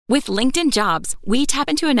With LinkedIn Jobs, we tap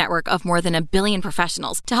into a network of more than 1 billion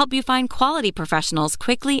professionals to help you find quality professionals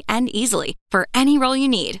quickly and easily for any role you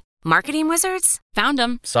need. Marketing wizards? Found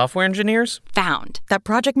them. Software engineers? Found. That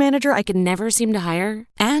project manager I could never seem to hire?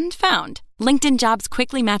 And found. LinkedIn Jobs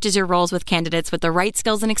quickly matches your roles with candidates with the right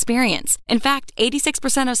skills and experience. In fact,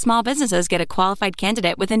 86% of small businesses get a qualified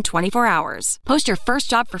candidate within 24 hours. Post your first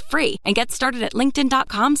job for free and get started at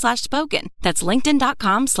linkedin.com/spoken. That's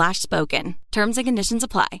linkedin.com/spoken. Terms and conditions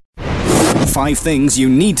apply. 5 things you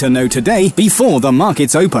need to know today before the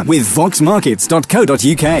markets open with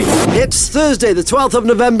voxmarkets.co.uk. It's Thursday, the 12th of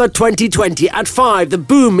November 2020. At 5, the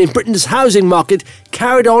boom in Britain's housing market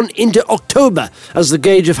carried on into October as the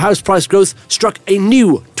gauge of house price growth struck a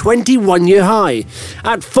new 21-year high.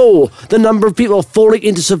 At 4, the number of people falling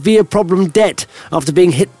into severe problem debt after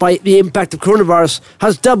being hit by the impact of coronavirus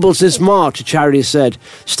has doubled since March, a charity said.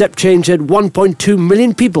 Step Change said 1.2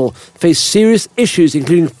 million people face serious issues,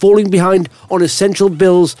 including falling behind on essential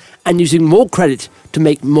bills and using more credit to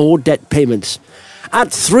make more debt payments.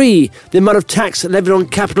 At 3, the amount of tax levied on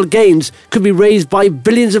capital gains could be raised by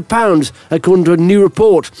billions of pounds, according to a new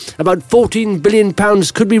report. About £14 billion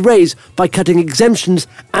could be raised by cutting exemptions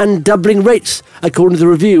and doubling rates, according to the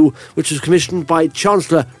review, which was commissioned by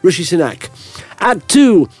Chancellor Rishi Sunak. At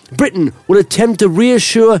 2, Britain will attempt to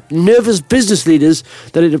reassure nervous business leaders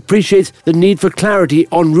that it appreciates the need for clarity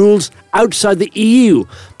on rules outside the EU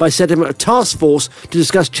by setting up a task force to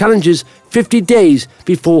discuss challenges 50 days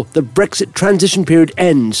before the Brexit transition period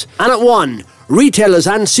ends. And at 1, retailers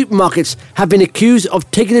and supermarkets have been accused of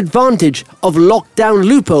taking advantage of lockdown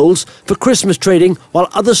loopholes for Christmas trading while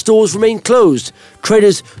other stores remain closed.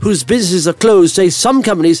 Traders whose businesses are closed say some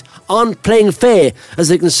companies aren't playing fair as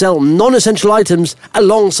they can sell non-essential items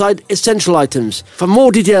alongside essential items. For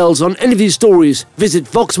more details on any of these stories, visit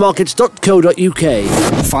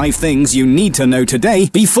voxmarkets.co.uk. 5 things you need to know today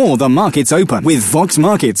before the markets open with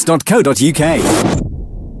voxmarkets.co.uk.